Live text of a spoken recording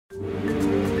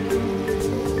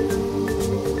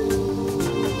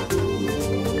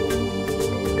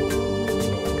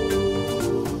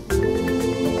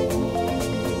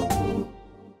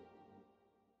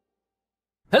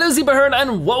Hello Zebraherd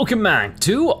and welcome back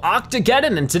to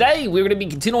Octogeddon, and today we're gonna be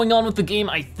continuing on with the game.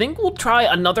 I think we'll try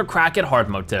another crack at hard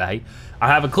mode today. I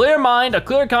have a clear mind, a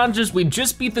clear conscience. We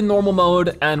just beat the normal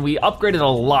mode and we upgraded a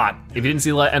lot. If you didn't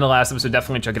see the end of the last episode,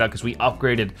 definitely check it out because we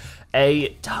upgraded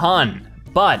a ton.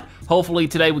 But hopefully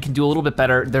today we can do a little bit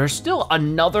better. There's still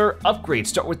another upgrade,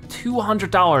 start with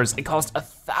 $200. It costs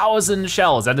 1,000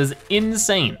 shells, that is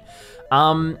insane.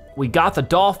 We got the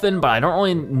dolphin, but I don't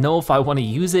really know if I wanna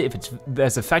use it, if it's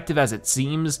as effective as it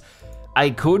seems.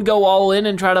 I could go all in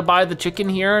and try to buy the chicken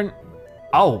here.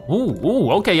 Oh,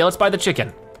 okay, yeah, let's buy the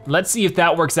chicken. Let's see if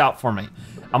that works out for me.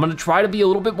 I'm gonna try to be a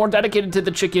little bit more dedicated to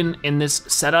the chicken in this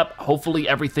setup. Hopefully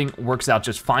everything works out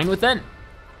just fine with it.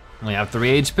 We have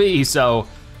 3 HP, so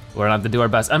we're gonna have to do our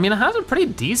best. I mean, it has a pretty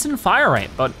decent fire rate,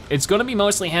 but it's gonna be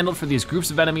mostly handled for these groups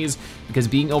of enemies because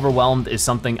being overwhelmed is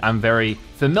something I'm very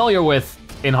familiar with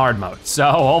in hard mode.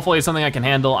 So hopefully it's something I can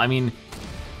handle. I mean,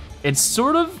 it's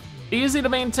sort of easy to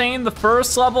maintain the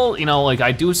first level. You know, like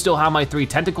I do still have my 3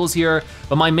 tentacles here,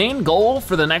 but my main goal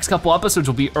for the next couple episodes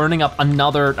will be earning up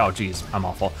another, oh geez, I'm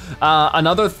awful.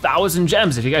 Another 1,000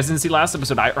 gems. If you guys didn't see last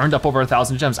episode, I earned up over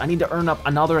 1,000 gems. I need to earn up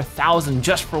another 1,000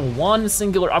 just for one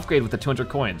singular upgrade with the 200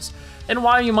 coins. And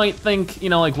why you might think, you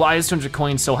know, like why is 200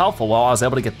 coins so helpful? Well, I was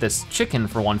able to get this chicken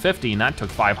for 150 and that took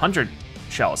 500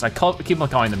 shells. I keep on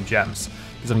calling them gems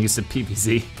because I'm used to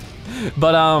PVZ.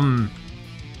 But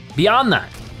beyond that,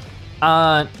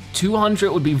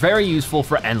 200 would be very useful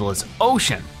for Endless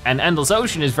Ocean, and Endless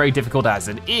Ocean is very difficult as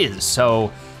it is,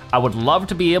 so I would love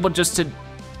to be able just to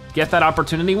get that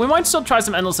opportunity. We might still try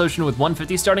some Endless Ocean with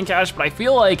 150 starting cash, but I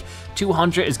feel like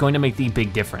 200 is going to make the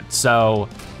big difference. So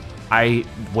I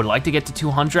would like to get to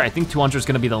 200. I think 200 is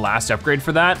gonna be the last upgrade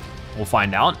for that. We'll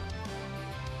find out.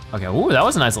 Okay, ooh, that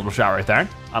was a nice little shot right there.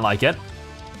 I like it.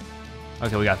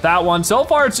 Okay, we got that one. So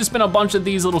far, it's just been a bunch of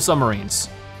these little submarines.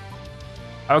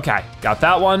 Okay, got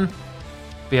that one.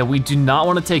 But yeah, we do not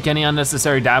want to take any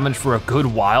unnecessary damage for a good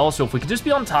while, so if we could just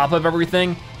be on top of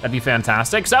everything, that'd be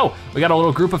fantastic. So, we got a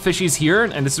little group of fishies here,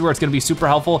 and this is where it's gonna be super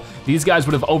helpful. These guys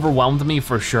would have overwhelmed me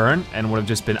for sure, and would have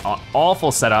just been an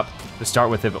awful setup to start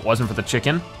with if it wasn't for the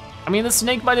chicken. I mean, the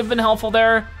snake might have been helpful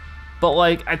there, but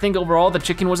like, I think overall the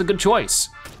chicken was a good choice.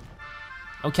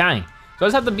 Okay, so I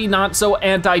just have to be not so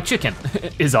anti-chicken,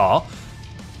 is all.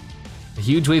 A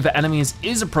huge wave of enemies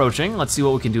is approaching. Let's see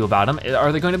what we can do about them.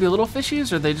 Are they going to be little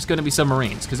fishies or are they just going to be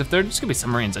submarines? Because if they're just going to be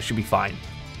submarines, I should be fine.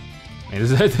 I mean,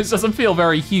 this doesn't feel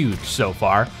very huge so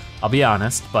far, I'll be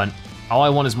honest, but all I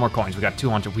want is more coins. We got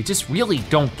 200. We just really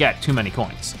don't get too many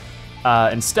coins.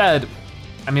 Instead,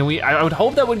 I mean, I would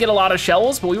hope that we'd get a lot of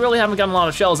shells, but we really haven't gotten a lot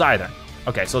of shells either.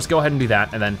 Okay, so let's go ahead and do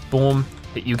that, and then boom,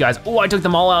 hit you guys. Oh, I took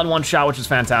them all out in one shot, which is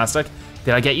fantastic.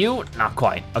 Did I get you? Not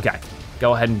quite. Okay,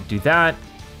 go ahead and do that.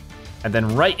 And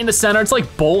then right in the center, it's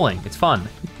like bowling, it's fun.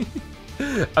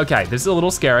 Okay, this is a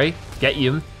little scary. Get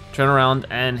you, turn around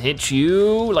and hit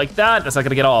you like that. That's not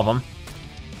gonna get all of them.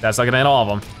 That's not gonna hit all of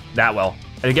them. That will.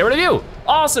 And get rid of you.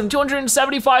 Awesome,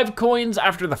 275 coins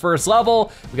after the first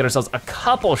level. We got ourselves a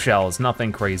couple shells,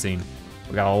 nothing crazy.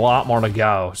 We got a lot more to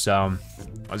go, so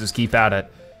I'll just keep at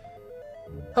it.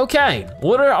 Okay,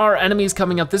 what are our enemies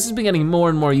coming up? This is getting more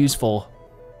and more useful.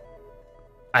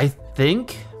 I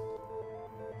think,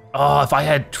 oh, if I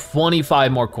had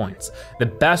 25 more coins, the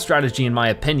best strategy in my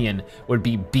opinion would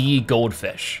be B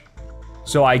goldfish.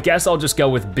 So I guess I'll just go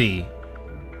with B.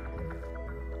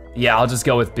 Yeah, I'll just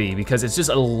go with B because it's just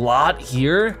a lot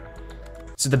here.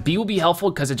 So the B will be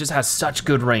helpful because it just has such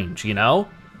good range, you know?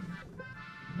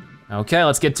 Okay,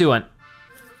 let's get to it.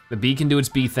 The B can do its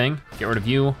B thing, get rid of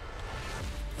you.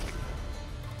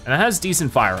 And it has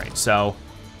decent fire rate, so.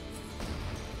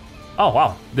 Oh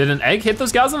wow, did an egg hit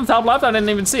those guys on the top left? I didn't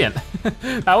even see it.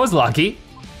 That was lucky.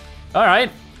 All right,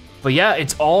 but yeah,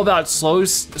 it's all about slow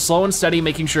and steady,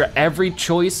 making sure every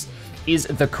choice is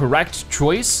the correct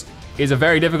choice. Is a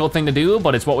very difficult thing to do,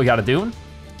 but it's what we gotta do.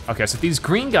 Okay, so these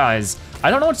green guys,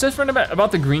 I don't know what's different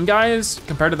about the green guys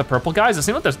compared to the purple guys. It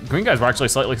seemed like the green guys were actually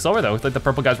slightly slower though, like the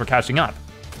purple guys were catching up.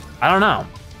 I don't know.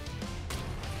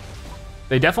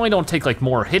 They definitely don't take like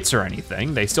more hits or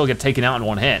anything. They still get taken out in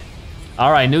one hit.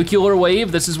 All right, nuclear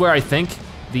wave. This is where I think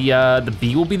the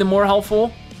B will be the more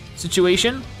helpful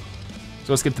situation.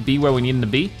 So let's get the B where we need him to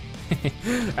be.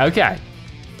 Okay.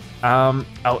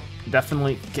 I'll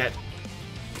definitely get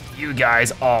you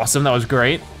guys. Awesome, that was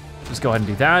great. Just go ahead and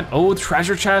do that. Oh,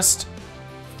 treasure chest.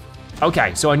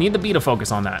 Okay, so I need the B to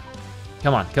focus on that.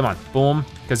 Come on, boom,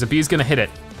 because the B's gonna hit it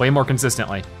way more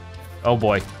consistently. Oh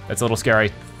boy, that's a little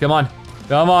scary. Come on.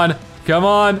 No,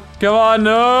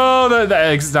 the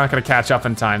egg's not gonna catch up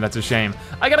in time, that's a shame.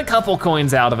 I got a couple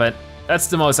coins out of it. That's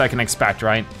the most I can expect,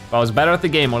 right? If I was better at the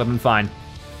game, would have been fine.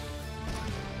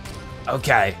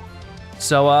 Okay,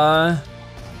 so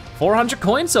 400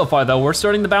 coins so far though. We're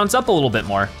starting to bounce up a little bit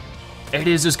more. It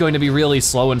is just going to be really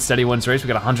slow and steady wins race. We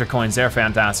got 100 coins there,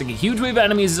 fantastic. A huge wave of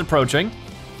enemies is approaching.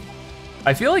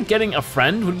 I feel like getting a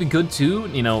friend would be good too.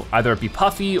 You know, either it be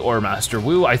Puffy or Master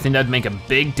Wu. I think that'd make a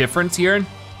big difference here. So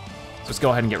let's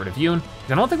go ahead and get rid of you.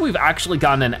 I don't think we've actually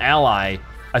gotten an ally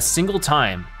a single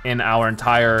time in our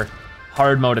entire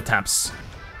hard mode attempts.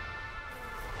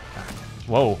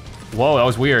 Whoa, whoa, that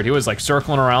was weird. He was like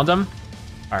circling around him.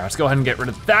 All right, let's go ahead and get rid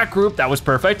of that group. That was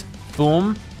perfect.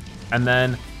 Boom, and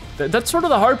then that's sort of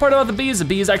the hard part about the bees. The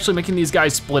bees actually making these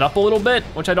guys split up a little bit,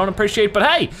 which I don't appreciate, but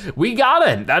hey, we got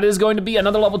it. That is going to be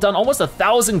another level done, almost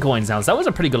 1,000 coins now. So that was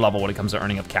a pretty good level when it comes to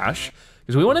earning up cash.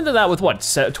 Because we went into that with what,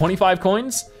 25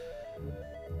 coins?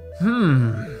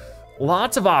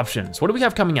 Lots of options. What do we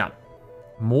have coming up?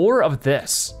 More of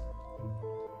this.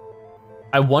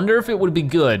 I wonder if it would be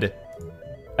good.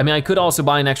 I mean, I could also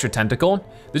buy an extra tentacle.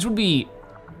 This would be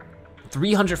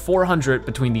 300, 400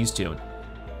 between these two.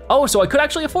 Oh, so I could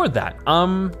actually afford that.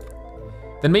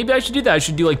 Then maybe I should do that. I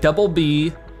should do like double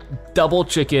bee, double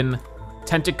chicken,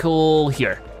 tentacle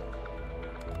here.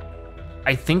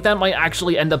 I think that might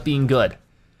actually end up being good.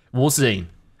 We'll see.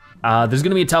 There's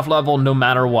gonna be a tough level no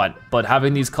matter what, but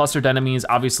having these clustered enemies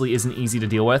obviously isn't easy to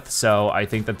deal with, so I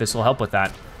think that this will help with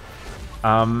that.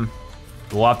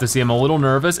 We'll have to see. I'm a little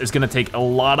nervous. It's gonna take a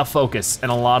lot of focus and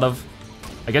a lot of,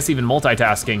 I guess even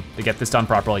multitasking to get this done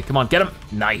properly. Come on, get him.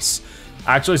 Nice.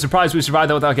 Actually surprised we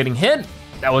survived that without getting hit.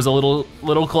 That was a little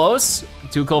close.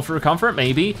 Too cold for comfort,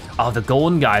 maybe. Oh, the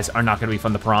golden guys are not gonna be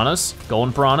fun. The piranhas,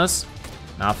 golden piranhas,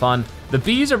 not fun. The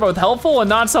bees are both helpful and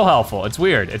not so helpful. It's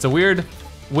weird. It's a weird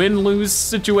win-lose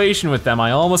situation with them.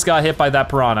 I almost got hit by that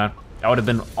piranha. That would have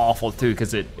been awful too,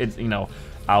 because it you know,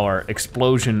 our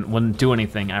explosion wouldn't do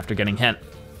anything after getting hit.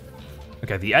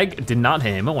 Okay, the egg did not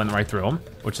hit him. It went right through him,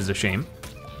 which is a shame.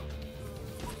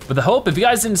 But the hope, if you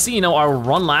guys didn't see, you know, our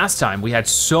run last time, we had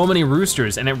so many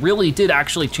roosters and it really did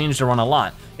actually change the run a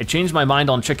lot. It changed my mind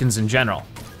on chickens in general.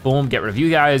 Boom, get rid of you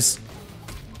guys.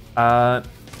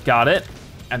 Got it.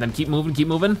 And then keep moving, keep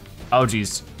moving. Oh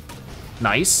geez,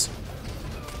 nice.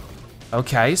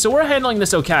 Okay, so we're handling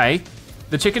this okay.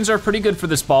 The chickens are pretty good for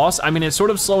this boss. I mean, it's sort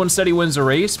of slow and steady wins the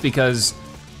race because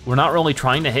we're not really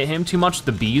trying to hit him too much.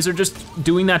 The bees are just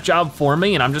doing that job for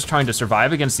me and I'm just trying to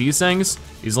survive against these things,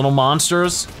 these little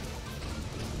monsters.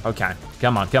 Okay,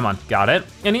 come on, got it.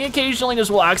 And he occasionally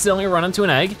just will accidentally run into an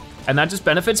egg and that just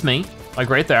benefits me, like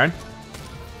right there.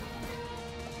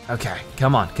 Okay,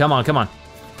 come on.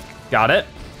 Got it.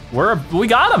 We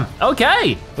got him,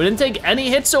 okay. We didn't take any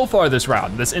hits so far this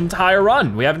round, this entire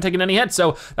run. We haven't taken any hits,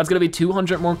 so that's gonna be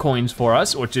 200 more coins for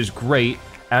us, which is great,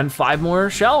 and 5 more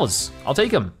shells. I'll take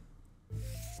them.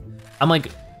 I'm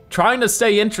like trying to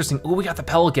stay interesting. Oh, we got the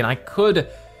pelican.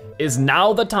 Is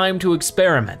now the time to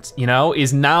experiment, you know?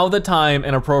 Is now the time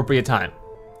an appropriate time?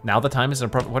 Now the time is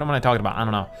appropriate, what am I talking about? I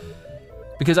don't know.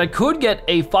 Because I could get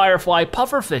a firefly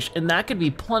pufferfish and that could be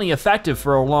plenty effective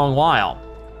for a long while.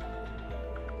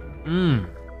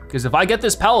 Because if I get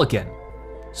this pelican,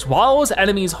 swallows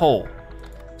enemies whole.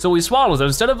 So he swallows them,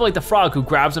 instead of like the frog who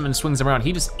grabs them and swings them around,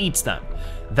 he just eats them.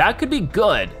 That could be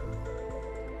good.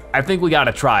 I think we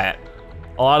gotta try it.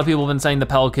 A lot of people have been saying the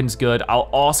pelican's good. I'll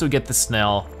also get the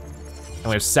snail. And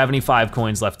we have 75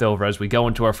 coins left over as we go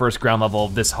into our first ground level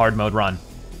of this hard mode run.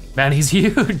 Man, he's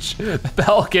huge. The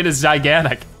pelican is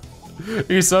gigantic.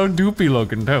 He's so doopy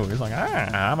looking too. He's like,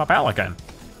 I'm a pelican.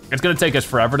 It's gonna take us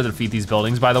forever to defeat these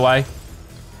buildings, by the way.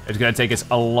 It's gonna take us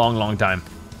a long, long time.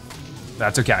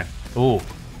 That's okay. Ooh.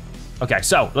 Okay,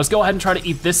 so let's go ahead and try to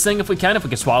eat this thing if we can. If we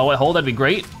can swallow it whole, that'd be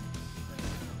great.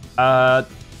 There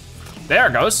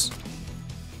it goes.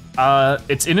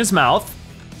 It's in his mouth.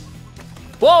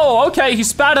 Whoa, okay, he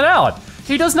spat it out.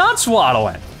 He does not swallow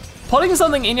it. Putting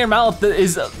something in your mouth that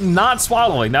is not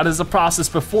swallowing, that is a process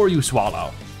before you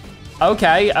swallow.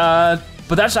 Okay,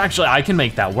 but that's actually, I can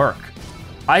make that work.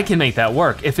 I can make that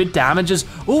work. If it damages,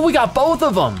 oh, we got both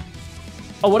of them.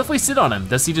 Oh, what if we sit on him?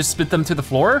 Does he just spit them to the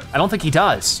floor? I don't think he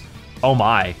does. Oh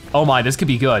my, this could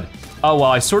be good. Oh,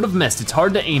 well, I sort of missed. It's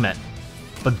hard to aim it,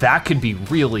 but that could be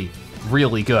really,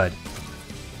 really good.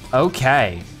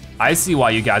 Okay, I see why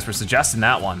you guys were suggesting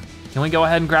that one. Can we go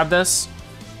ahead and grab this?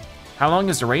 How long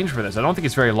is the range for this? I don't think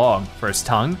it's very long for his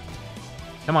tongue.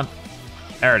 Come on,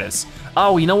 there it is.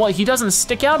 Oh, you know what? He doesn't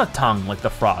stick out a tongue like the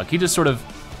frog. He just sort of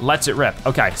lets it rip.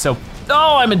 Okay, so,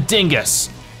 oh, I'm a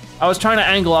dingus. I was trying to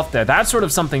angle up there. That's sort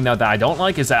of something though that I don't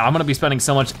like is that I'm gonna be spending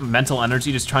so much mental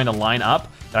energy just trying to line up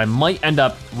that I might end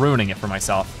up ruining it for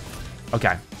myself.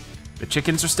 Okay, the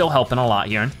chickens are still helping a lot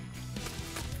here.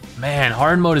 Man,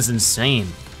 hard mode is insane.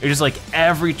 It's just like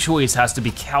every choice has to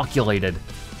be calculated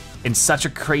in such a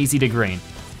crazy degree.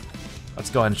 Let's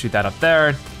go ahead and shoot that up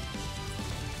there.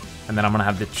 And then I'm gonna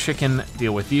have the chicken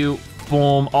deal with you.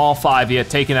 Boom, all 5 of you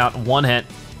taken out in 1 hit.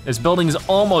 This building is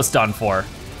almost done for.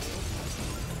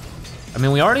 I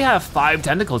mean, we already have 5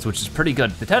 tentacles, which is pretty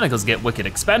good. The tentacles get wicked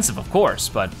expensive, of course,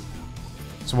 but.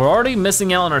 So we're already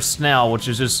missing out on our snail, which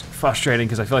is just frustrating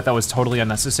because I feel like that was totally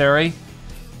unnecessary.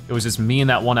 It was just me and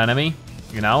that one enemy,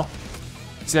 you know?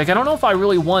 See, like, I don't know if I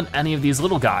really want any of these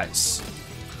little guys.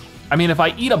 I mean, if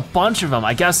I eat a bunch of them,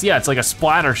 I guess, yeah, it's like a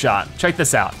splatter shot. Check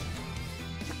this out.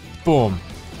 Boom.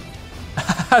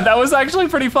 That was actually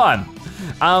pretty fun.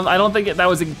 I don't think that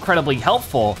was incredibly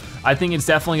helpful. I think it's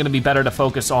definitely gonna be better to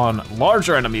focus on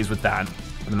larger enemies with that.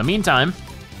 But in the meantime,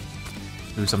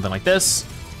 do something like this.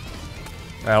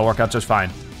 That'll work out just fine.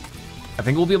 I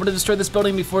think we'll be able to destroy this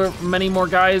building before many more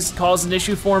guys cause an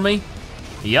issue for me.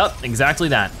 Yep, exactly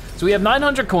that. So we have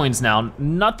 900 coins now.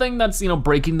 Nothing that's, you know,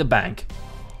 breaking the bank,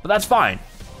 but that's fine.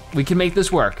 We can make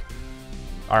this work.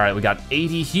 All right, we got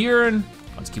 80 here, and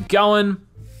let's keep going.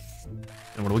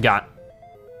 And what do we got?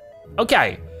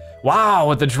 Okay, wow,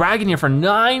 with the dragon here for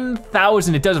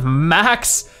 9,000, it does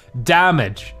max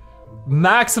damage.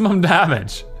 Maximum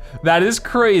damage. That is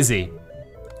crazy.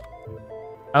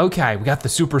 Okay, we got the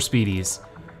super speedies.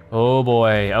 Oh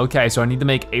boy, okay, so I need to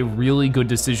make a really good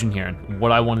decision here on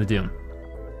what I wanna do.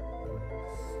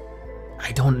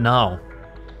 I don't know.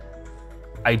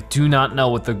 I do not know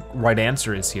what the right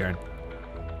answer is here.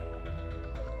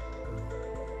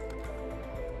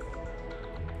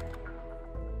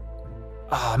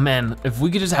 Oh man, if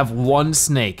we could just have one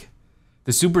snake,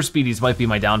 the super speedies might be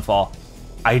my downfall.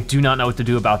 I do not know what to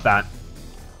do about that.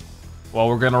 Well,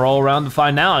 we're gonna roll around to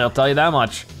find out, I'll tell you that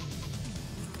much.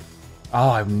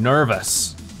 Oh, I'm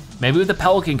nervous. Maybe with the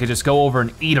Pelican could just go over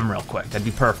and eat him real quick, that'd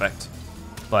be perfect.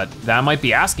 But that might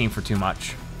be asking for too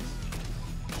much.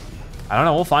 I don't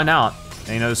know, we'll find out.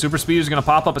 And, you know, the super speedies are gonna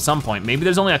pop up at some point. Maybe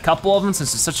there's only a couple of them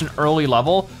since it's such an early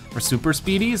level for super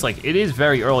speedies. Like, it is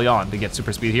very early on to get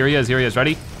super speed. Here he is,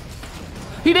 ready?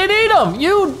 He didn't eat him,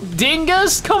 you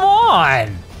dingus, come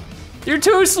on. You're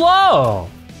too slow.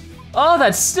 Oh,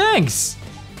 that stinks.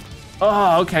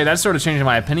 Oh, okay, that's sort of changing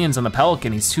my opinions on the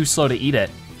Pelican. He's too slow to eat it.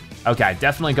 Okay,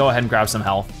 definitely go ahead and grab some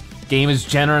health. Game is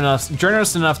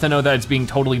generous enough to know that it's being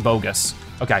totally bogus.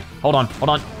 Okay, hold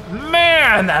on.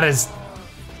 Man, that is,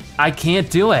 I can't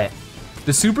do it.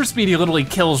 The super speedy literally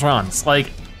kills runs.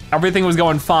 Like, everything was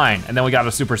going fine, and then we got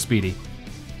a super speedy.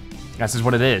 That's just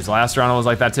what it is. Last round was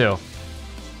like that too.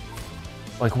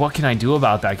 Like, what can I do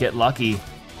about that? Get lucky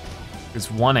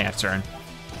is one answer.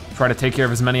 Try to take care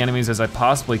of as many enemies as I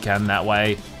possibly can. That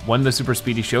way, when the super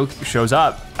speedy shows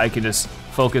up, I can just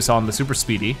focus on the super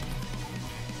speedy.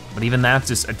 But even that's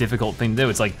just a difficult thing to do.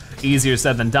 It's like easier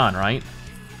said than done, right?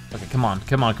 Okay, come on.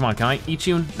 Can I eat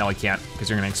you? No, I can't, because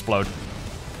you're gonna explode.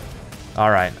 All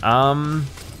right,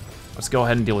 let's go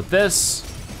ahead and deal with this.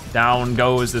 Down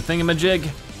goes the thingamajig,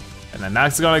 and then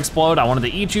that's gonna explode. I wanted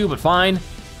to eat you, but fine.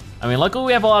 I mean, luckily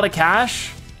we have a lot of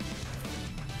cash.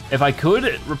 If I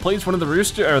could replace one of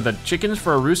the chickens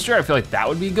for a rooster, I feel like that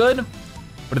would be good.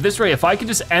 But at this rate, if I could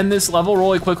just end this level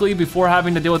really quickly before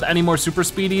having to deal with any more super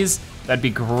speedies, that'd be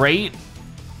great.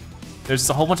 There's just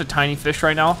a whole bunch of tiny fish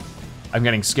right now. I'm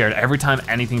getting scared every time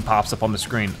anything pops up on the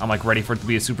screen. I'm like ready for it to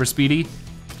be a super speedy.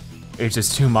 It's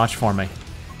just too much for me,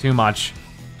 too much.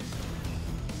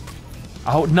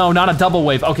 Oh no, not a double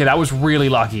wave. Okay, that was really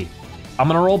lucky. I'm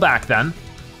gonna roll back then,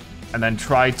 and then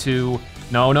try to,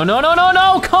 no,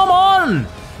 come on!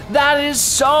 That is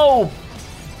so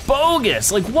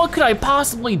bogus. Like, what could I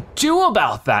possibly do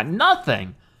about that?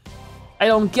 Nothing. I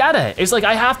don't get it. It's like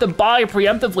I have to buy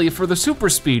preemptively for the super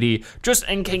speedy just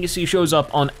in case he shows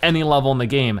up on any level in the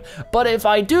game. But if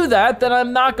I do that, then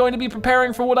I'm not going to be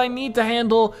preparing for what I need to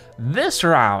handle this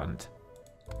round.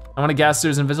 I'm gonna guess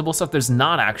there's invisible stuff. There's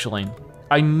not actually.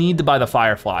 I need to buy the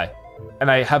firefly,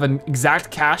 and I have an exact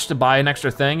cash to buy an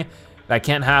extra thing. That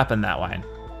can't happen that way.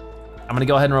 I'm gonna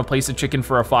go ahead and replace the chicken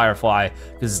for a firefly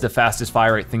because it's the fastest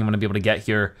fire rate thing I'm gonna be able to get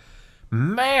here.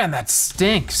 Man, that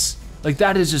stinks. Like,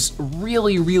 that is just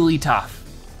really, really tough.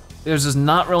 There's just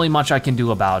not really much I can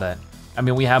do about it. I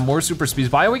mean, we have more super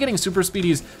speeds. Why are we getting super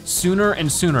speedies sooner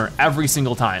and sooner every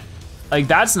single time? Like,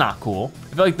 that's not cool.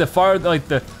 I feel like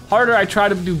the harder I try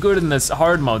to do good in this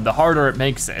hard mode, the harder it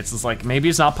makes it. It's just like, maybe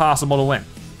it's not possible to win.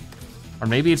 Or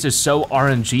maybe it's just so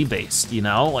RNG based, you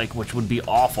know? Like, which would be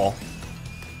awful.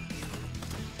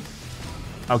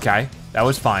 Okay, that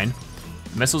was fine.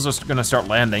 Missiles are gonna start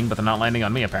landing, but they're not landing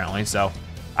on me apparently, so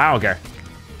I don't care.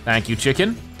 Thank you,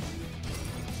 chicken.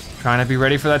 Trying to be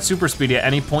ready for that super speedy at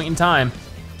any point in time.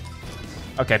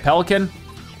 Okay, Pelican,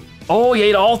 Oh, he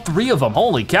ate all 3 of them.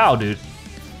 Holy cow, dude.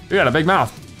 You got a big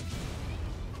mouth.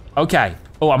 Okay.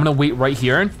 Oh, I'm gonna wait right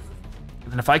here. And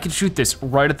if I can shoot this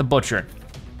right at the butcher.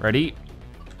 Ready?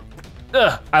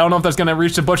 Ugh, I don't know if that's gonna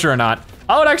reach the butcher or not.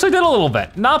 Oh, it actually did a little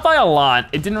bit. Not by a lot.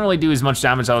 It didn't really do as much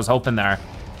damage as I was hoping there.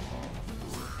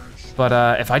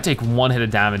 But if I take 1 hit of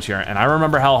damage here, and I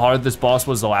remember how hard this boss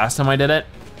was the last time I did it.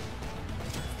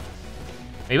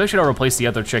 Maybe I should have replaced the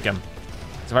other chicken.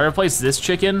 So if I replace this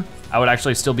chicken, I would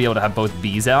actually still be able to have both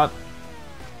bees out.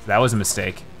 That was a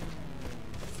mistake.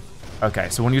 Okay,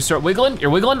 so when you start wiggling, you're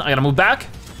wiggling, I gotta move back.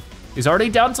 He's already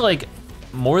down to like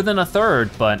more than a third,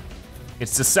 but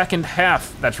it's the second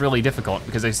half that's really difficult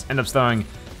because they end up throwing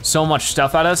so much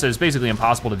stuff at us, it's basically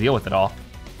impossible to deal with it all.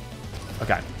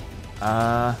 Okay,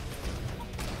 got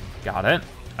it.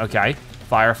 Okay,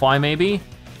 Firefly maybe,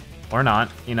 or not,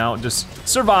 you know, just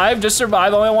survive,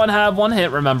 Only want to have 1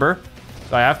 hit, remember.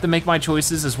 So I have to make my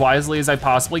choices as wisely as I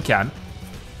possibly can.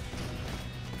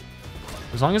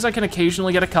 As long as I can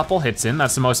occasionally get a couple hits in,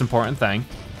 that's the most important thing.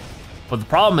 But the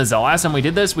problem is the last time we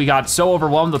did this, we got so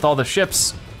overwhelmed with all the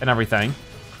ships and everything.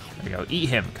 There we go, eat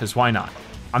him, because why not?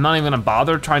 I'm not even gonna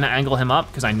bother trying to angle him up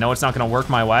because I know it's not gonna work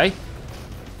my way.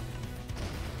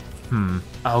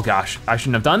 Oh gosh, I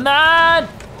shouldn't have done that.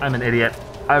 I'm an idiot.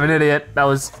 That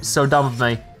was so dumb of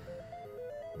me.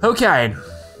 Okay.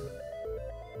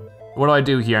 What do I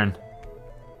do here?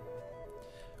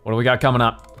 What do we got coming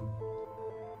up?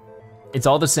 It's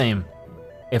all the same.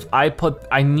 If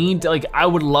I need to, like, I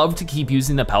would love to keep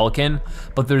using the Pelican,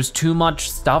 but there's too much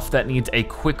stuff that needs a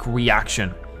quick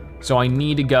reaction. So I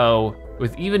need to go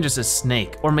with even just a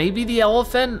snake, or maybe the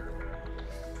elephant.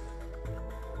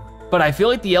 But I feel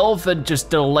like the elephant just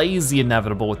delays the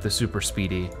inevitable with the super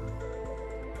speedy.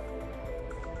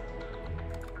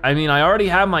 I mean, I already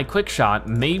have my quick shot.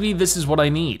 Maybe this is what I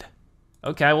need.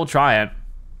 Okay, we'll try it.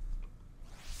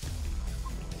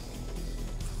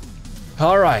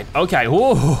 All right, okay,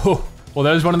 whoa. Well,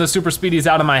 there's one of the super speedies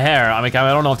out of my hair. I mean,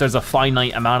 I don't know if there's a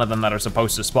finite amount of them that are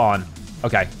supposed to spawn.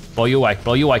 Okay, blow you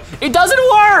away. It doesn't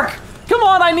work! Come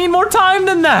on, I need more time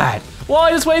than that. Well,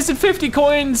 I just wasted 50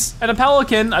 coins and a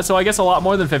Pelican, so I guess a lot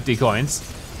more than 50 coins.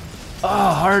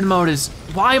 Oh, hard mode is,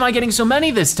 why am I getting so many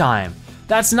this time?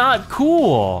 That's not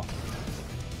cool.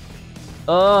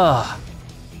 Ugh.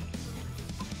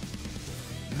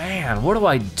 Man, what do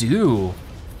I do?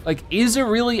 Like, is there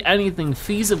really anything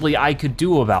feasibly I could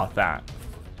do about that?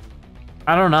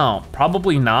 I don't know,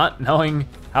 probably not, knowing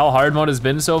how hard mode has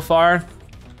been so far.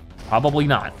 Probably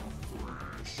not.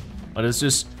 Let us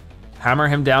just hammer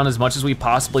him down as much as we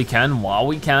possibly can while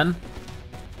we can.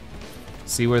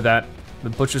 See where the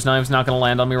butcher's knife's not gonna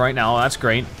land on me right now, that's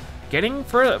great. Getting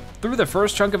through the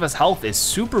first chunk of his health is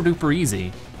super duper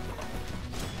easy.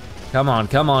 Come on.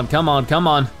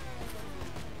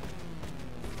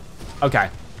 Okay,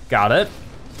 got it.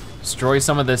 Destroy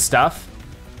some of this stuff.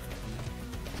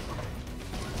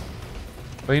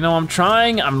 But you know, I'm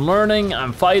trying, I'm learning,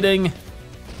 I'm fighting,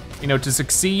 you know, to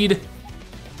succeed.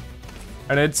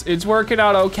 And it's working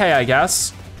out okay, I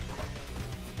guess.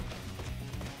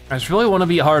 I just really wanna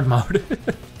beat hard mode.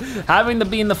 Having to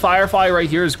be in the Firefly right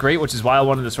here is great, which is why I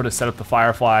wanted to sort of set up the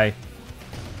Firefly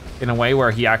in a way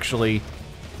where he actually,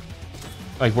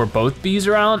 like where both bees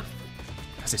are out.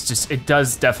 Cause it's just, it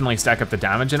does definitely stack up the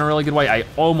damage in a really good way. I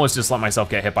almost just let myself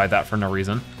get hit by that for no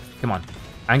reason. Come on,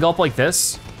 angle up like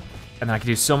this, and then I can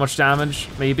do so much damage,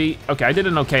 maybe. Okay, I did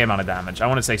an okay amount of damage. I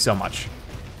wanna say so much.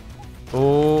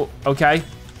 Oh, okay.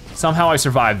 Somehow I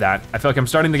survived that. I feel like I'm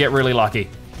starting to get really lucky.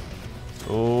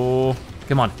 Oh,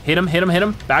 come on, hit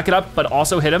him, back it up, but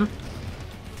also hit him.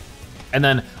 And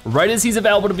then right as he's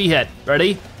available to be hit,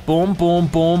 ready? Boom, boom,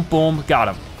 boom, boom, got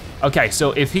him. Okay,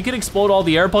 so if he could explode all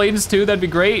the airplanes too, that'd be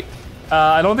great.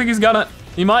 I don't think he's gonna,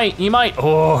 he might.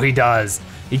 Oh, he does.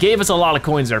 He gave us a lot of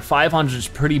coins there. 500 is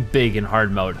pretty big in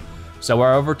hard mode. So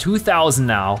we're over 2,000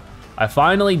 now. I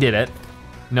finally did it.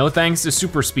 No thanks to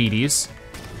super speedies.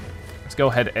 Let's go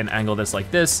ahead and angle this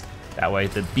like this. That way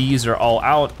the bees are all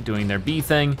out doing their bee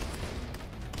thing.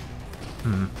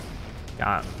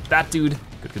 Got that dude.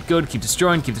 Good. Keep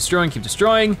destroying.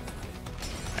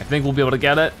 I think we'll be able to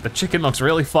get it. The chicken looks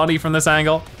really funny from this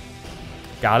angle.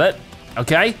 Got it,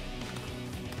 okay.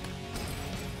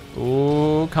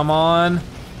 Ooh, come on.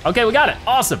 Okay, we got it,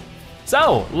 awesome.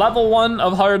 So, level 1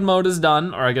 of hard mode is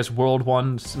done, or I guess world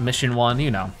 1, mission 1,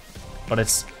 you know.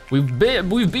 But we've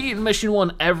beaten mission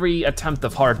 1 every attempt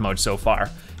of hard mode so far.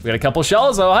 We got a couple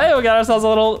shells, oh hey, we got ourselves a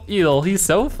little eel. He's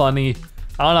so funny.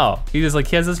 I don't know, he has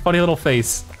this funny little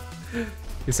face.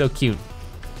 He's so cute.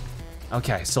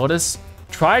 Okay, so let us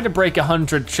try to break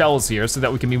 100 shells here so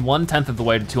that we can be 1/10 of the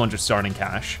way to 200 starting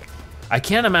cash. I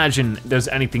can't imagine there's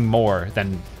anything more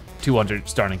than 200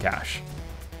 starting cash.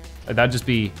 That'd just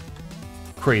be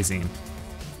crazy.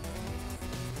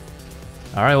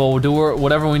 All right, well, we'll do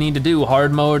whatever we need to do.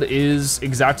 Hard mode is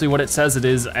exactly what it says it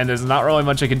is, and there's not really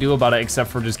much I can do about it except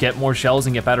for just get more shells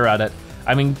and get better at it.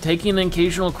 I mean, taking an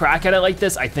occasional crack at it like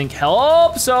this, I think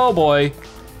helps, oh boy.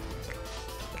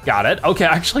 Got it, okay,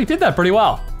 I actually did that pretty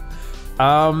well.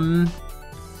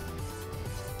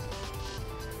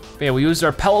 Yeah, we used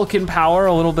our Pelican power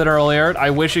a little bit earlier. I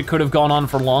wish it could have gone on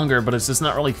for longer, but it's just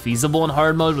not really feasible in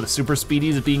hard mode with super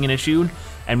speedies being an issue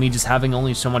and me just having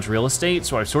only so much real estate,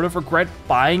 so I sort of regret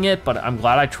buying it, but I'm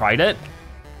glad I tried it.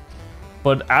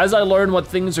 But as I learn what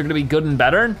things are gonna be good and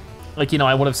better, like, you know,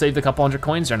 I would have saved a couple hundred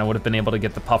coins there and I would have been able to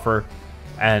get the puffer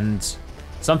and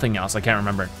something else, I can't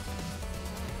remember.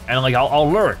 And like,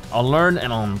 I'll learn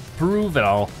and I'll improve and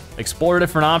I'll explore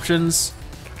different options.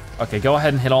 Okay, go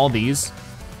ahead and hit all these.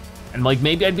 And like,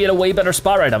 maybe I'd be at a way better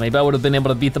spot right now. Maybe I would have been able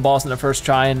to beat the boss in the first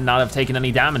try and not have taken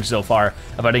any damage so far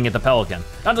if I didn't get the Pelican.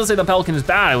 Not to say the Pelican is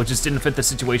bad, it just didn't fit the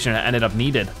situation I ended up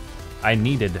I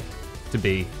needed to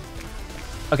be.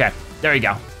 Okay, there you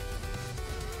go.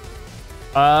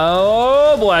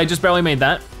 Oh boy, I just barely made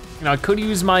that. You know, I could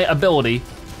use my ability,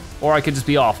 or I could just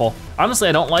be awful. Honestly,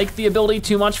 I don't like the ability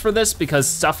too much for this because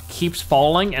stuff keeps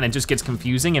falling and it just gets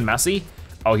confusing and messy.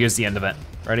 Oh, here's the end of it.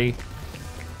 Ready?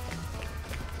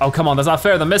 Oh, come on, that's not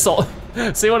fair, the missile.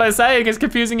 See what I say? It gets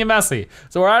confusing and messy.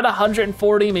 So we're at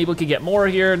 140, maybe we could get more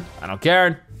here. I don't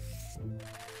care.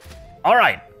 All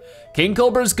right, King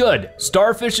Cobra's good,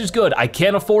 Starfish is good. I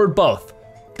can't afford both,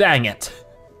 dang it.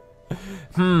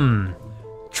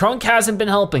 Trunk hasn't been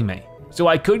helping me. So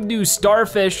I could do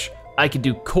Starfish, I could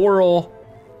do Coral.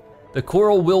 The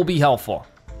Coral will be helpful,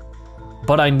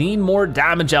 but I need more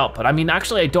damage output. I mean,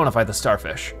 actually I don't if I have the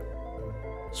Starfish.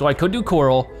 So I could do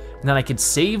Coral, and then I could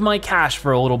save my cash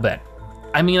for a little bit.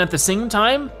 I mean, at the same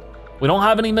time, we don't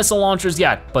have any missile launchers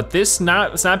yet, but this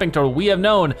snapping turtle we have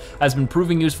known has been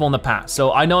proving useful in the past.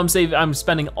 So I know I'm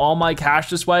spending all my cash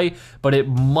this way, but it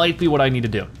might be what I need to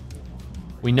do.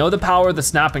 We know the power of the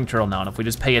snapping turtle now, and if we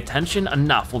just pay attention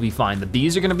enough, we'll be fine. The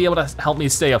bees are gonna be able to help me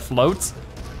stay afloat,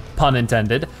 pun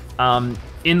intended,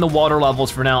 in the water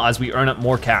levels for now as we earn up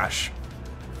more cash.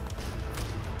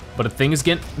 But if things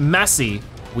get messy,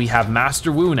 we have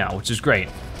Master Wu now, which is great.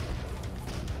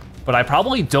 But I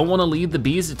probably don't wanna leave the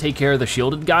bees to take care of the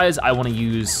shielded guys. I wanna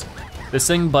use this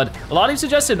thing, but a lot of you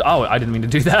suggested, oh, I didn't mean to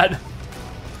do that.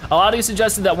 A lot of you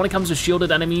suggested that when it comes to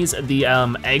shielded enemies, the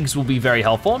eggs will be very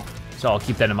helpful. So I'll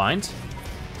keep that in mind.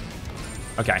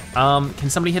 Okay, can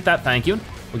somebody hit that? Thank you.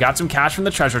 We got some cash from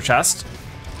the treasure chest.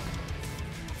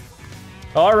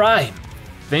 All right,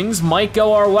 things might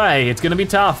go our way. It's gonna be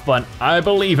tough, but I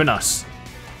believe in us.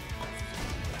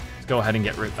 Let's go ahead and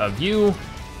get rid of you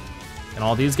and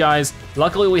all these guys.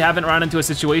 Luckily, we haven't run into a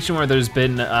situation where there's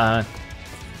been,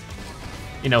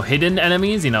 you know, hidden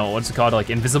enemies, you know, what's it called, like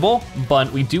invisible,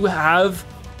 but we do have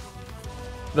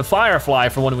the Firefly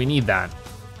for when we need that.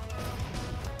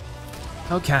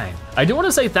 Okay, I do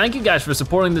wanna say thank you guys for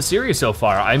supporting the series so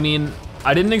far. I mean,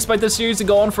 I didn't expect this series to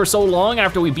go on for so long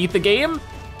after we beat the game,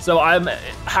 so I'm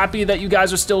happy that you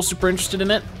guys are still super interested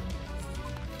in it.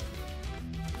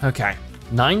 Okay,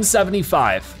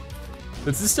 975.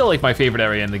 This is still like my favorite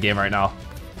area in the game right now,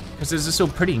 because it's just so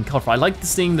pretty and colorful. I like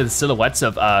seeing the silhouettes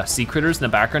of sea critters in the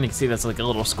background. You can see that's like a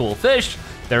little school of fish.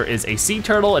 There is a sea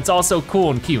turtle. It's also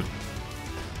cool and cute.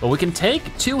 But we can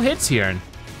take 2 hits here.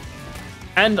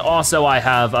 And also I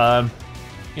have,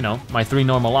 you know, my 3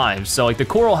 normal lives. So like the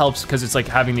coral helps because it's like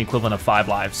having the equivalent of 5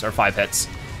 lives or 5 hits.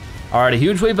 All right, a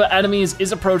huge wave of enemies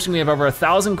is approaching. We have over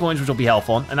 1,000 coins, which will be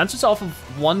helpful. And that's just off of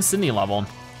 1 Sydney level.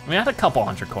 I mean, I had a couple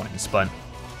hundred coins, but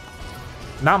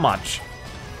not much.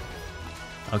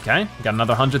 Okay, got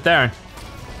another 100 there.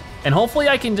 And hopefully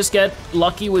I can just get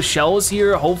lucky with shells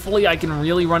here. Hopefully I can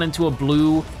really run into a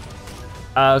blue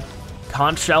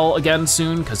conch shell again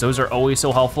soon, because those are always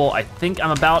so helpful. I think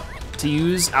I'm about to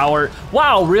use our,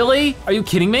 wow, really? Are you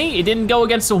kidding me? It didn't go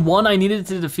against the one I needed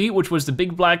to defeat, which was the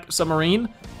big black submarine.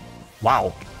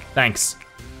 Wow, thanks,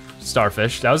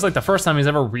 Starfish. That was like the first time he's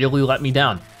ever really let me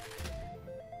down.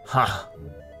 Huh.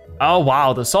 Oh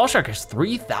wow, the Salt Shark is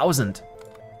 3,000.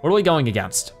 What are we going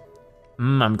against?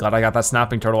 I'm glad I got that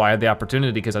snapping turtle. I had the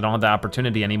opportunity because I don't have the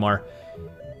opportunity anymore.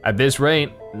 At this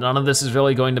rate, none of this is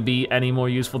really going to be any more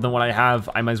useful than what I have.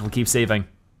 I might as well keep saving.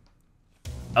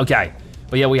 Okay,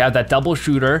 but yeah, we have that double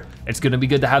shooter. It's gonna be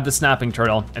good to have the snapping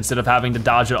turtle instead of having to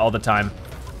dodge it all the time.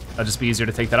 That'll just be easier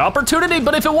to take that opportunity,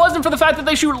 but if it wasn't for the fact that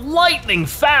they shoot lightning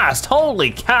fast,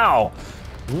 holy cow.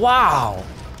 Wow,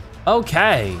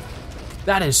 okay.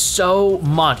 That is so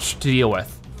much to deal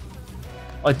with.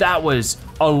 Like that was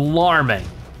alarming.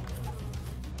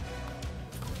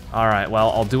 All right,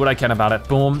 well, I'll do what I can about it.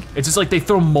 Boom. It's just like they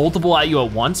throw multiple at you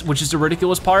at once, which is the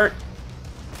ridiculous part.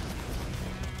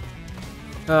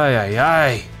 Ay, ay,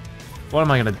 ay. What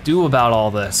am I gonna do about all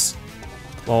this?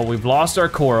 Well, we've lost our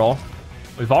coral.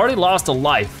 We've already lost a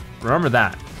life, remember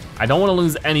that. I don't wanna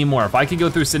lose any more. If I could go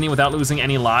through Sydney without losing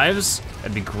any lives,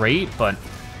 that'd be great, but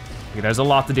okay, there's a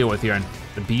lot to deal with here, and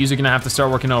the bees are gonna have to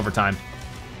start working overtime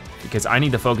because I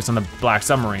need to focus on the black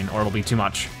submarine or it'll be too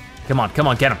much. Come on,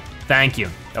 get him. Thank you,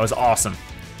 that was awesome.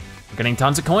 We're getting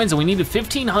tons of coins and we needed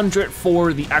 1,500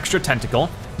 for the extra tentacle.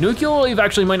 Nuclear wave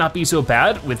actually might not be so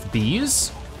bad with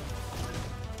bees.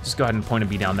 Just go ahead and point a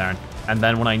bee down there. And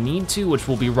then when I need to, which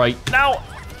will be right now,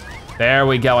 there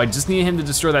we go. I just need him to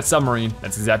destroy that submarine.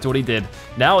 That's exactly what he did.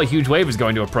 Now a huge wave is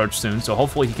going to approach soon, so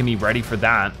hopefully he can be ready for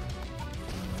that.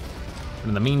 But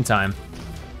in the meantime,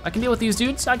 I can deal with these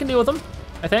dudes. I can deal with them,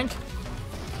 I think.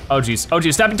 Oh geez,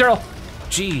 snapping turtle.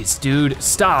 Jeez, dude,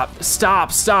 stop.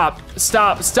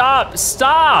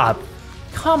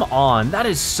 Come on, that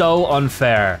is so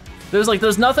unfair.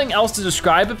 There's nothing else to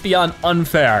describe it beyond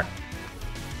unfair.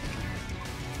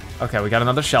 Okay, we got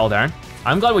another shell there.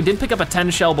 I'm glad we did pick up a 10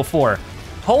 shell before.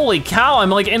 Holy cow, I'm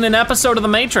like in an episode of The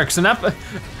Matrix.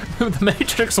 The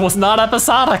Matrix was not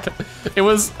episodic. It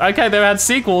was, okay, they had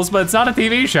sequels, but it's not a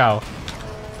TV show.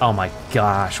 Oh my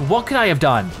gosh, what could I have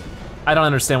done? I don't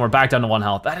understand, we're back down to 1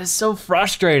 health. That is so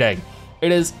frustrating.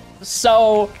 It is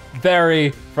so very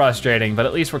frustrating, but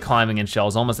at least we're climbing in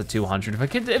shells, almost at 200.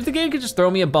 If the game could just throw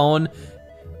me a bone.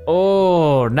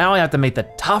 Oh, now I have to make the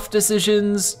tough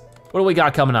decisions. What do we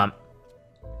got coming up?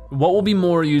 What will be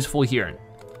more useful here?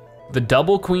 The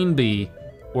double queen bee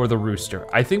or the rooster?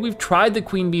 I think we've tried the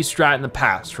queen bee strat in the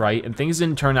past, right? And things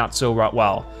didn't turn out so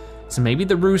well. So maybe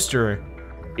the rooster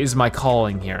is my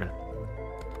calling here.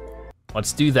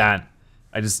 Let's do that.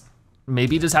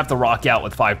 Maybe just have to rock out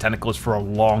with 5 tentacles for a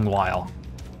long while.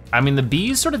 I mean, the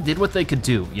bees sort of did what they could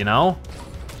do, you know?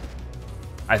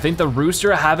 I think the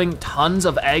rooster having tons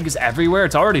of eggs everywhere,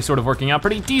 it's already sort of working out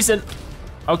pretty decent.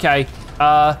 Okay,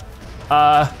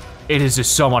 it is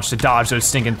just so much to dodge those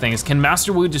stinking things. Can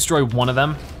Master Wu destroy one of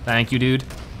them? Thank you, dude.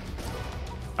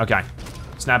 Okay,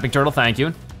 snapping turtle, thank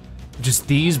you. Just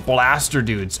these blaster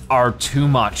dudes are too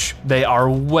much. They are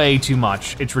way too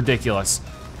much. It's ridiculous.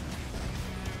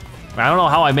 I don't know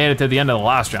how I made it to the end of the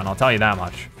last round, I'll tell you that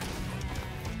much.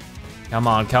 Come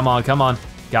on.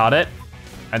 Got it.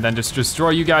 And then just destroy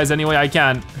you guys any way I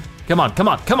can. Come on.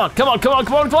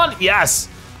 Yes!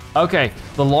 Okay,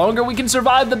 the longer we can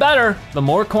survive, the better. The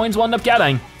more coins we'll end up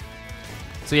getting.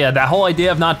 So yeah, that whole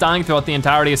idea of not dying throughout the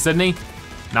entirety of Sydney,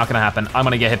 not gonna happen. I'm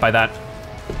gonna get hit by that.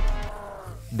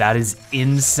 That is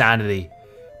insanity.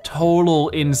 Total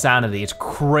insanity, it's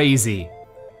crazy.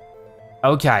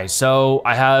 Okay, so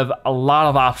I have a lot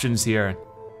of options here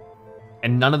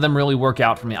and none of them really work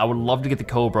out for me. I would love to get the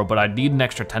Cobra, but I'd need an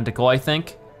extra tentacle, I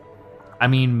think. I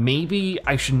mean, maybe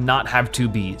I should not have 2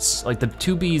 bees. Like the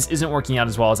 2 bees isn't working out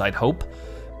as well as I'd hope.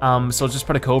 So just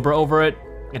put a Cobra over it.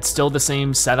 It's still the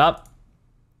same setup,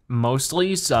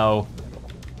 mostly, so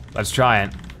let's try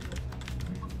it.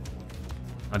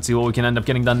 Let's see what we can end up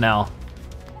getting done now.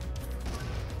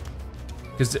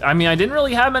 Because, I mean, I didn't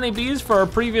really have many bees for our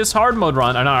previous hard mode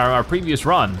run, our previous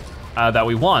run that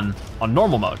we won on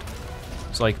normal mode.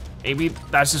 So like, maybe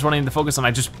that's just what I need to focus on.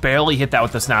 I just barely hit that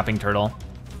with the snapping turtle.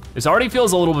 This already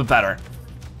feels a little bit better.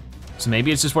 So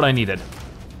maybe it's just what I needed.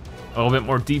 A little bit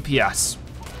more DPS.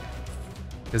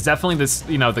 Because definitely this,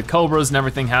 you know, the Cobras and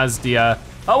everything has the,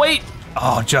 oh wait!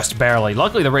 Oh, just barely.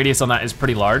 Luckily the radius on that is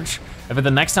pretty large. But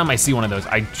the next time I see one of those,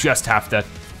 I just have to,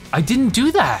 I didn't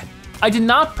do that. I did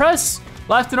not press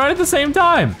left and right at the same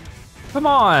time. Come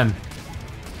on.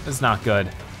 That's not good.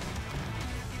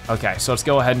 Okay, so let's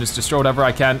go ahead and just destroy whatever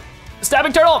I can.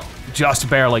 Snapping turtle! Just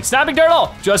barely. Snapping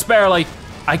turtle! Just barely.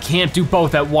 I can't do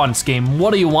both at once, game.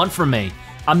 What do you want from me?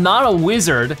 I'm not a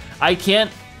wizard. I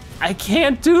can't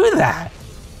do that.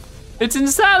 It's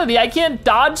insanity. I can't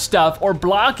dodge stuff or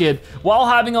block it while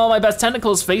having all my best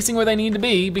tentacles facing where they need to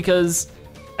be because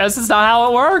that's just not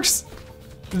how it works.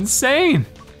 It's insane.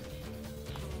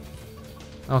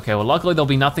 Okay, well luckily there'll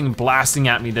be nothing blasting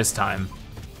at me this time.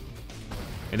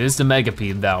 It is the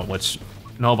Megapede though, which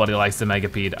nobody likes the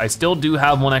Megapede. I still do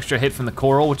have 1 extra hit from the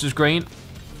coral, which is great.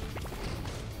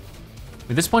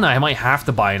 At this point, I might have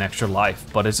to buy an extra life,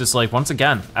 but it's just like, once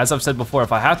again, as I've said before,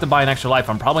 if I have to buy an extra life,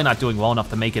 I'm probably not doing well enough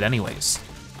to make it anyways.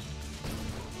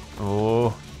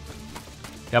 Oh,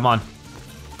 come on.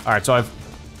 All right, so I've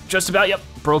just about,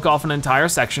 broke off an entire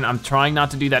section. I'm trying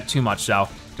not to do that too much though.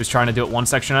 Just trying to do it 1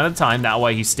 section at a time. That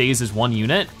way he stays as 1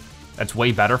 unit. That's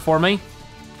way better for me.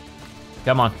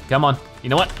 Come on, come on. You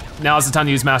know what? Now is the time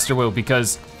to use Master Wu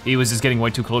because he was just getting way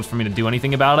too close for me to do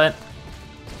anything about it.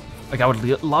 Like I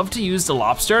would love to use the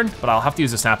lobster, but I'll have to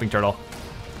use the snapping turtle.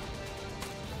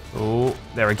 Oh,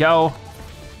 there we go.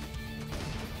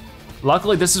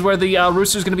 Luckily, this is where the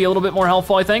rooster's gonna be a little bit more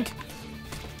helpful, I think.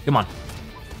 Come on.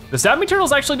 The snapping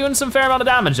turtle's actually doing some fair amount of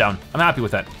damage down. I'm happy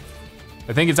with it.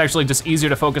 I think it's actually just easier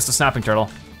to focus the snapping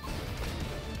turtle.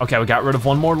 Okay, we got rid of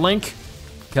one more link.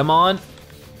 Come on.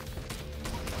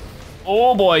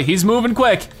 Oh boy, he's moving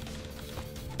quick.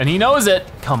 And he knows it.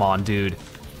 Come on, dude.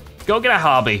 Go get a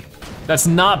hobby. That's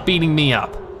not beating me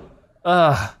up.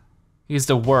 Ugh, he's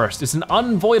the worst. It's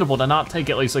unavoidable to not take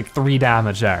at least like 3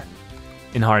 damage there.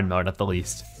 In hard mode at the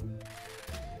least.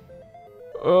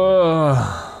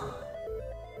 Ugh.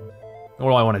 What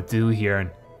do I wanna do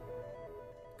here?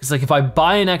 Cause like if I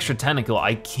buy an extra tentacle,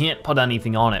 I can't put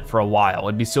anything on it for a while.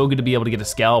 It'd be so good to be able to get a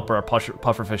scalp or a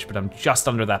pufferfish, but I'm just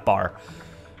under that bar.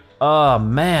 Oh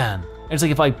man. It's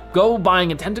like if I go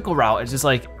buying a tentacle route, it's just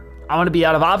like, I'm gonna be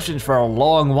out of options for a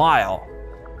long while,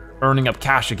 earning up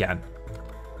cash again.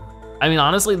 I mean,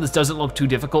 honestly, this doesn't look too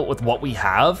difficult with what we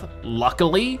have,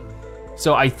 luckily.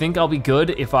 So I think I'll be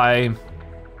good if I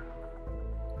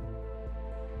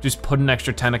just put an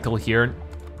extra tentacle here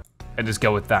and just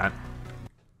go with that.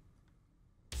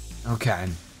 Okay.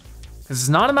 This is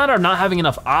not a matter of not having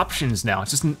enough options now,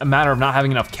 it's just a matter of not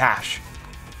having enough cash.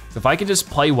 So if I could just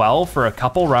play well for a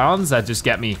couple rounds, that just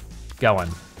get me going.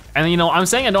 And you know, I'm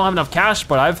saying I don't have enough cash,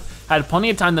 but I've had plenty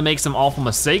of time to make some awful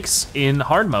mistakes in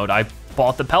hard mode. I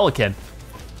bought the Pelican,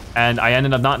 and I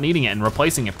ended up not needing it and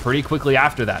replacing it pretty quickly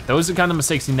after that. Those are the kind of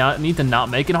mistakes you need to not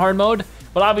make in hard mode,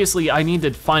 but obviously I need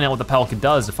to find out what the Pelican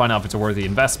does to find out if it's a worthy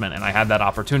investment, and I had that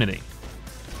opportunity.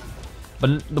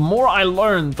 But the more I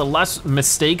learn, the less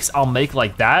mistakes I'll make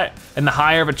like that, and the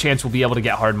higher of a chance we'll be able to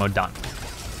get hard mode done.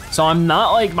 So I'm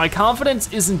not like, my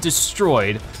confidence isn't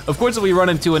destroyed. Of course, if we run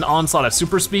into an onslaught of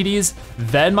super speedies,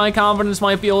 then my confidence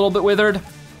might be a little bit withered.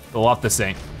 We'll have to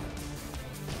see.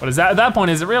 But at that point,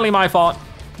 is it really my fault?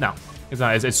 No, it's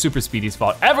not, it's Super Speedy's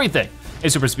fault. Everything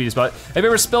is Super Speedy's fault. Have you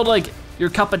ever spilled like your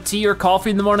cup of tea or coffee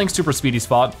in the morning? Super Speedy's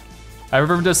fault. Have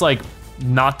you ever just like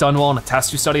not done well in a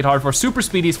test you studied hard for? Super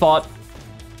Speedy's fault.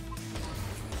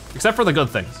 Except for the good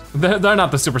things. They're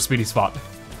not the Super Speedy's fault.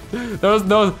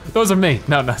 Those are me.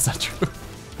 No, that's not true.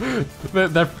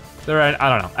 they're I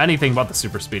don't know, anything but the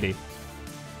Super Speedy.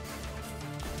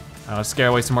 Let's scare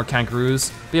away some more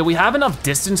kangaroos. But yeah, we have enough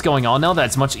distance going on now that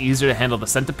it's much easier to handle the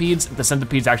centipedes. The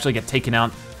centipedes actually get taken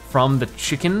out from the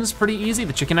chickens pretty easy,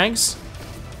 the chicken eggs.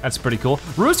 That's pretty cool.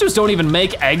 Roosters don't even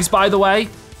make eggs, by the way.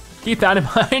 Keep that in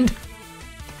mind.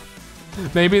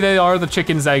 Maybe they are the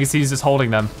chicken's eggs, he's just holding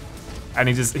them. And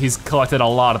he's collected a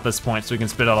lot at this point, so he can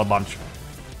spit out a bunch.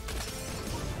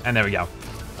 And there we go.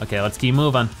 Okay, let's keep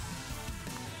moving.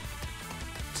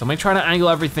 So let me try to angle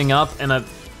everything up in a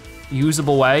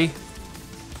usable way.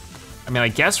 I mean, I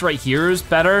guess right here is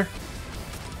better.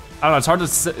 I don't know, it's hard to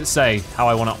say how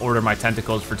I wanna order my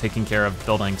tentacles for taking care of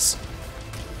buildings.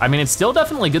 I mean, it's still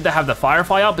definitely good to have the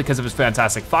firefly out because of his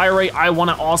fantastic fire rate. I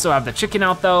wanna also have the chicken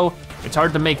out though. It's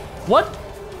hard to make, what?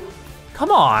 Come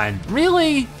on,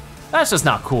 really? That's just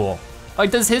not cool.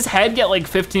 Like, does his head get like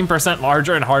 15%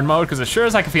 larger in hard mode? Because it sure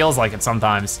as heck feels like it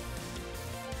sometimes.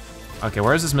 Okay,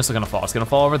 where is this missile gonna fall? It's gonna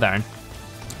fall over there.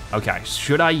 Okay,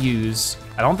 should I use,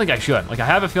 I don't think I should. Like, I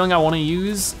have a feeling I wanna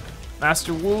use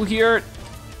Master Wu here.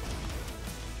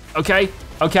 Okay,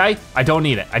 okay, I don't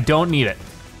need it, I don't need it.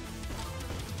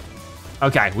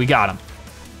 Okay, we got him.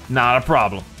 Not a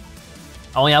problem.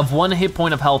 I only have 1 hit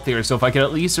point of health here, so if I could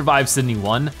at least survive Sydney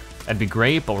 1, that'd be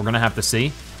great, but we're gonna have to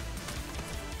see.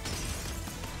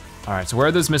 All right, so where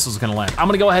are those missiles gonna land? I'm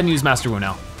gonna go ahead and use Master Wu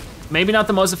now. Maybe not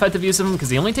the most effective use of him because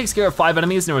he only takes care of 5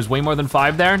 enemies and there was way more than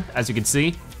 5 there, as you can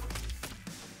see.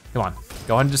 Come on,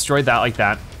 go ahead and destroy that like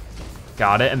that.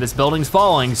 Got it, and this building's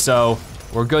falling, so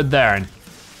we're good there.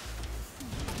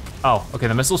 Oh, okay,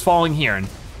 the missile's falling here. And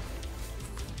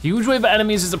huge wave of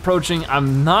enemies is approaching.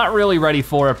 I'm not really ready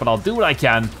for it, but I'll do what I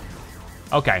can.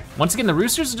 Okay, once again, the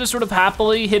roosters are just sort of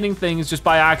happily hitting things just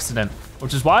by accident,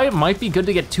 which is why it might be good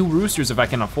to get 2 roosters if I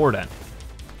can afford it.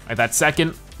 Like that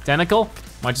second tentacle,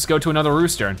 might just go to another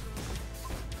rooster.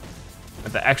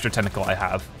 With the extra tentacle I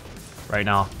have right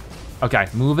now. Okay,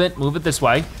 move it this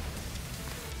way.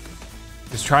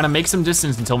 Just trying to make some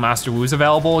distance until Master Wu's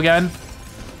available again.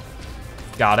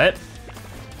 Got it.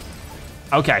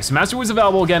 Okay, so Master Wu's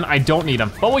available again. I don't need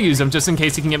him, but we'll use him just in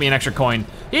case he can get me an extra coin.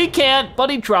 He can't,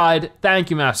 but he tried. Thank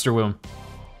you, Master Wu.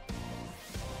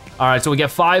 All right, so we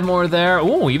get 5 more there.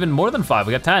 Ooh, even more than 5,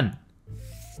 we got 10.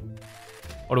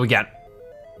 What do we get?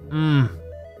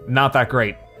 Not that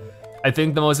great. I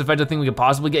think the most effective thing we could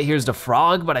possibly get here is the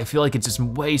frog, but I feel like it's just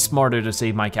way smarter to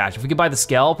save my cash. If we could buy the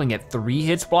scallop and get 3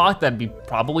 hits blocked, that'd be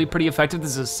probably pretty effective.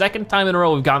 This is the second time in a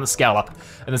row we've gotten the scallop,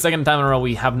 and the second time in a row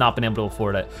we have not been able to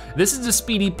afford it. This is the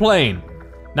speedy plane.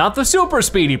 Not the super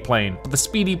speedy plane, but the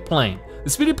speedy plane. The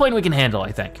speedy plane we can handle,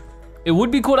 I think. It would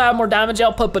be cool to have more damage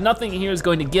output, but nothing here is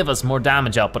going to give us more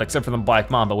damage output except for the Black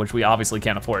Mamba, which we obviously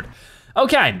can't afford.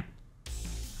 Okay,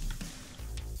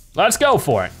 let's go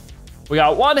for it. We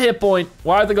got 1 hit point.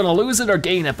 We're either gonna lose it or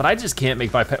gain it, but I just can't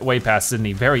make my way past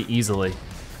Sydney very easily.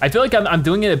 I feel like I'm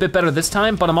doing it a bit better this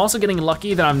time, but I'm also getting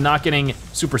lucky that I'm not getting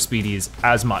super speedies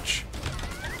as much.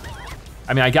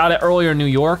 I mean, I got it earlier in New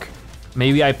York.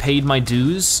 Maybe I paid my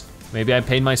dues. Maybe I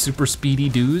paid my super speedy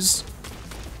dues.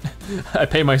 I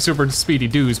paid my super speedy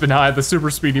dues, but now I have the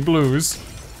super speedy blues.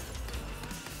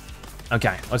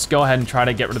 Okay, let's go ahead and try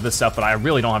to get rid of this stuff, but I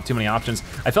really don't have too many options.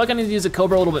 I feel like I need to use a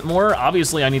cobra a little bit more.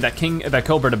 Obviously, I need that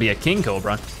cobra to be a king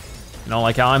cobra. You know,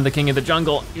 like how I'm the king of the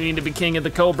jungle, you need to be king of the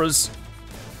cobras.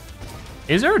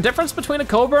 Is there a difference between a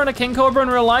cobra and a king cobra in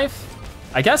real life?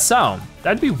 I guess so.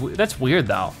 That's weird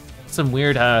though. Some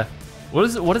weird,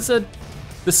 what is it?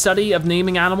 The study of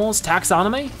naming animals,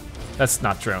 taxonomy? That's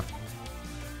not true.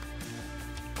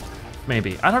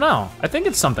 Maybe, I don't know. I think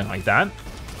it's something like that.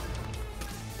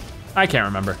 I can't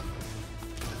remember.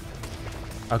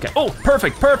 Okay, oh,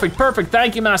 perfect.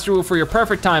 Thank you, Master Wu, for your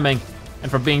perfect timing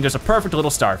and for being just a perfect little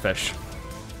starfish.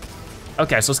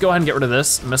 Okay, so let's go ahead and get rid of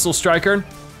this missile striker.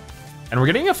 And we're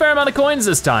getting a fair amount of coins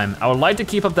this time. I would like to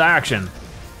keep up the action.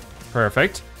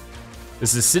 Perfect.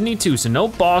 This is Sydney 2, so no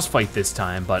boss fight this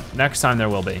time, but next time there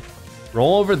will be.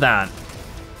 Roll over that.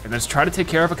 And let's try to take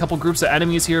care of a couple groups of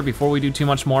enemies here before we do too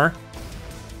much more.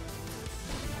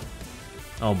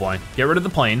 Oh boy, get rid of the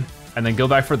plane. And then go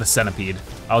back for the centipede.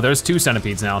 Oh, there's 2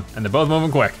 centipedes now, and they're both moving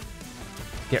quick.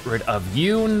 Get rid of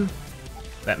Yoon.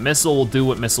 That missile will do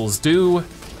what missiles do.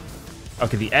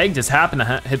 Okay, the egg just happened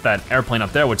to hit that airplane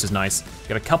up there, which is nice.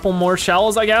 Get a couple more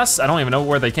shells, I guess. I don't even know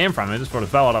where they came from. They just sort of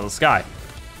fell out of the sky.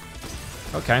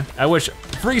 Okay, I wish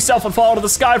free self would fall out of the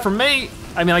sky for me.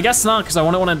 I mean, I guess not, because I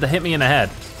wouldn't want it to hit me in the head.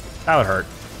 That would hurt.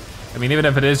 I mean, even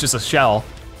if it is just a shell,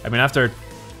 I mean, after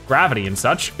gravity and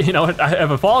such, you know, if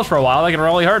it falls for a while, that can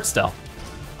really hurt still.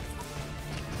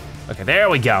 Okay, there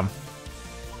we go.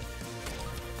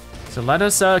 So let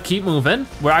us keep moving.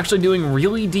 We're actually doing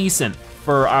really decent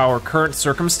for our current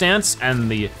circumstance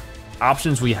and the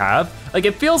options we have. Like,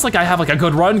 it feels like I have like a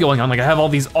good run going on, like I have all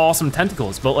these awesome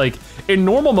tentacles, but like in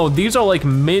normal mode, these are like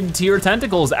mid-tier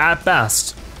tentacles at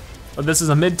best. But this is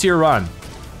a mid-tier run.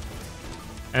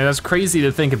 And that's crazy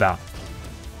to think about.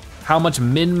 How much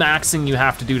min-maxing you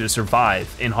have to do to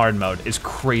survive in hard mode is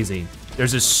crazy.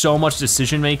 There's just so much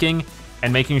decision making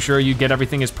and making sure you get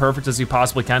everything as perfect as you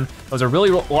possibly can. That was a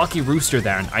really lucky rooster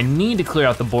there, and I need to clear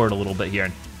out the board a little bit here.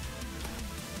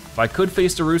 If I could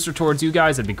face the rooster towards you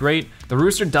guys, that'd be great. The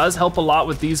rooster does help a lot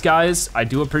with these guys. I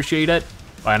do appreciate it.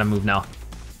 I gotta move now.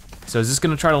 So is this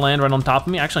gonna try to land right on top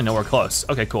of me? Actually, no, we're close.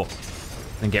 Okay, cool.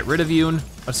 Then get rid of you.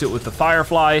 Let's do it with the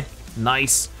firefly.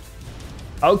 Nice.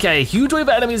 Okay, huge wave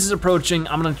of enemies is approaching.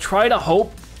 I'm gonna try to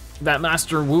hope that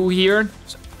Master Wu here,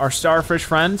 our starfish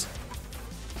friend,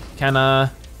 can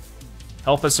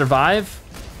help us survive.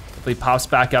 Hopefully he pops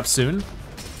back up soon,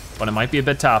 but it might be a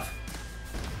bit tough.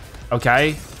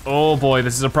 Okay, oh boy,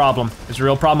 this is a problem. It's a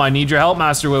real problem. I need your help,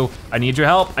 Master Wu. I need your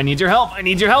help, I need your help, I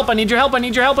need your help, I need your help, I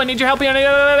need your help, I need your help.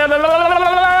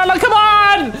 Come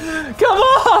on, come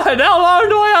on. How long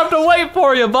do I have to wait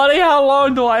for you, buddy? How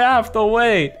long do I have to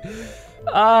wait?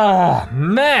 Ah,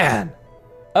 man.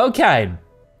 Okay,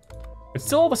 it's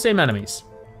still all the same enemies.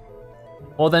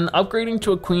 Well then, upgrading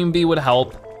to a queen bee would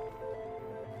help.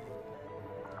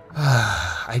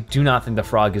 I do not think the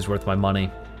frog is worth my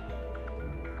money.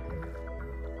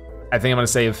 I think I'm gonna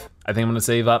save. I think I'm gonna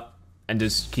save up and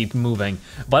just keep moving.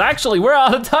 But actually, we're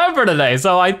out of time for today,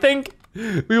 so I think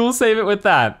we will save it with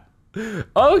that.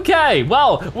 Okay,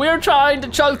 well, we're trying to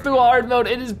chug through hard mode.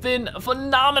 It has been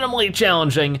phenomenally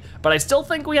challenging, but I still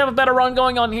think we have a better run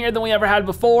going on here than we ever had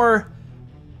before.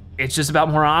 It's just about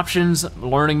more options,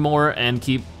 learning more, and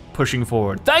keep pushing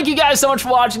forward. Thank you guys so much for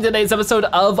watching today's episode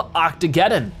of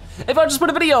Octogeddon. If I just put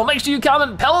a video, make sure you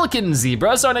comment Pelican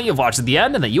Zebra so I know you've watched to the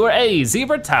end and that you are a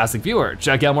zebra-tastic viewer.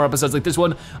 Check out more episodes like this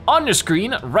one on your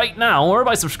screen right now or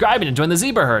by subscribing and join the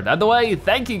Zebra Herd. Either way,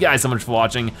 thank you guys so much for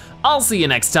watching. I'll see you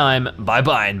next time,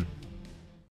 bye-bye.